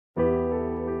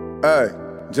Hey,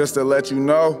 just to let you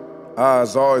know,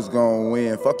 I's always gonna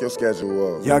win. Fuck your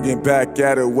schedule up. Y'all getting back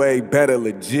at it way better,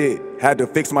 legit. Had to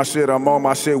fix my shit, I'm on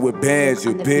my shit with bands,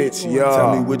 you bitch, yo.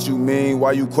 Tell me what you mean,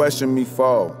 why you question me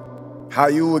for? How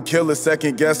you would kill a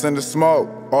second guessing the smoke?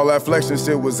 All that flexing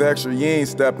shit was extra, you ain't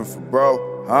stepping for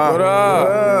bro. Huh? What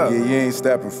up? Yeah, you ain't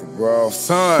stepping for bro.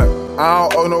 Son, I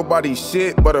don't owe nobody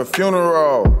shit but a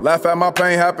funeral. Laugh at my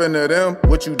pain happen to them,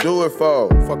 what you do it for?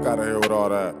 Fuck out of here with all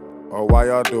that. Or why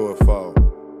y'all do it for?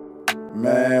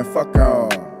 Man, fuck on.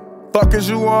 Fuck is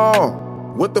you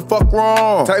on? What the fuck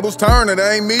wrong? Tables turning, it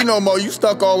ain't me no more, you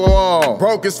stuck all along.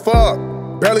 Broke as fuck,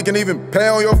 barely can even pay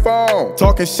on your phone.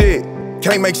 Talking shit,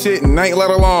 can't make shit and ain't let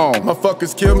alone.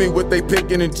 Motherfuckers kill me with they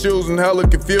picking and choosing, hella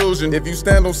confusion. If you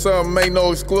stand on something, ain't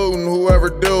no excluding whoever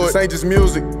do it. This ain't just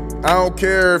music, I don't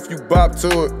care if you bop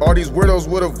to it. All these weirdos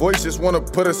with a voice just wanna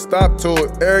put a stop to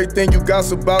it. Everything you got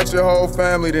about your whole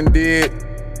family done did.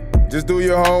 Just do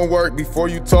your homework before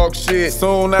you talk shit.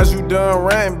 Soon as you done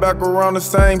ranting back around the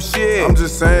same shit. I'm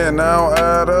just saying, now don't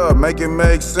add up, make it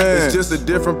make sense. It's just a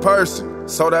different person,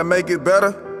 so that make it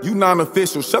better? You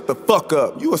non-official, shut the fuck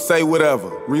up, you will say whatever.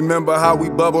 Remember how we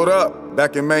bubbled up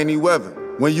back in Maine weather?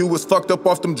 When you was fucked up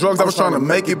off them drugs, I was trying to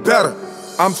make it better.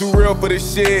 I'm too real for this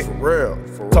shit. For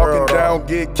real. Talking down,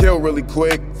 get killed really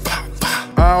quick.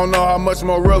 I don't know how much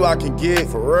more real I can get.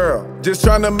 For real. Just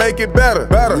trying to make it better.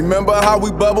 Remember how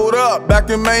we bubbled up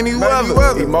back in Maine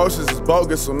weather? Emotions is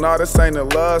bogus, so nah, this ain't a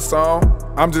love song.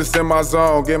 I'm just in my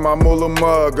zone, get my Mugg Mula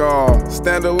on.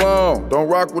 Stand alone, don't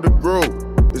rock with a group.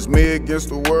 It's me against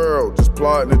the world, just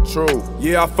plotting the truth.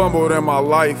 Yeah, I fumbled in my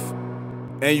life,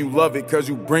 and you love it cause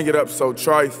you bring it up so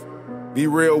trife. Be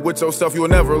real with yourself, you'll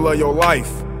never love your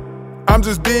life. I'm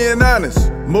just being honest.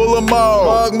 Mugg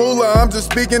Mula, I'm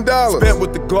just speaking dollars. Spent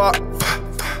with the Glock,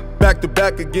 back to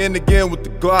back again with the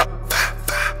Glock.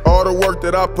 All the work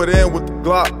that I put in with the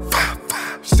Glock.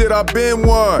 Shit, I been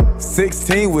one.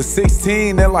 16 with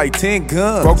 16 and like 10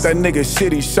 guns. Broke that nigga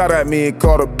shit, he shot at me and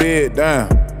caught a bid down.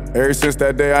 Ever since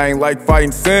that day, I ain't like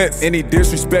fighting since. Any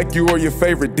disrespect, you or your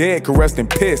favorite dead could rest in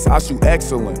piss. I shoot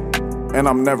excellent, and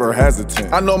I'm never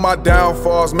hesitant. I know my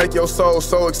downfalls make your soul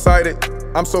so excited.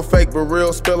 I'm so fake but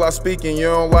real, still I speak and you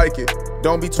don't like it.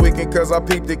 Don't be tweaking cause I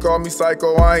peeped it, call me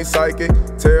psycho, I ain't psychic.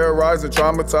 Terrorizing,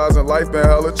 traumatizing, life been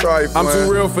hella trifling. I'm too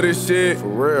real for this shit. For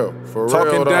real,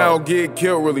 Talking down, get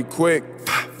killed really quick.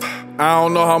 I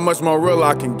don't know how much more real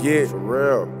I can get. For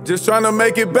real. Just trying to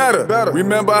make it better.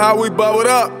 Remember how we bubbled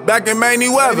up back in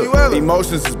Maine weather?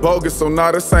 Emotions is bogus, so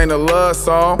nah, this ain't a love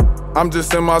song. I'm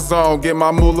just in my zone, get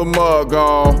my Mugg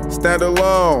on. Stand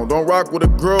alone, don't rock with a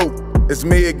group. It's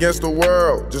me against the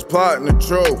world, just plotting the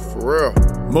truth, for real.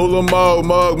 Mugg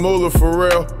Mula for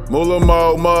real. Mugg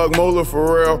Mula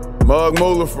for real. Mugg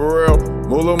Mula for real.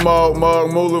 Mugg Mula for real. Mugg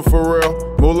Mula for real.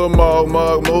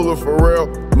 Mugg Mula for real.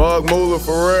 Mugg Mula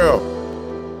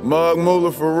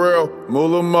for real.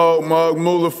 Mugg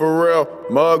Mula for real. Mugg Mula for real.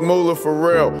 Mugg Mula for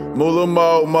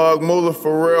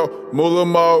real. Mugg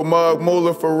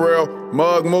Mula for real.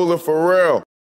 Mugg Mula for real.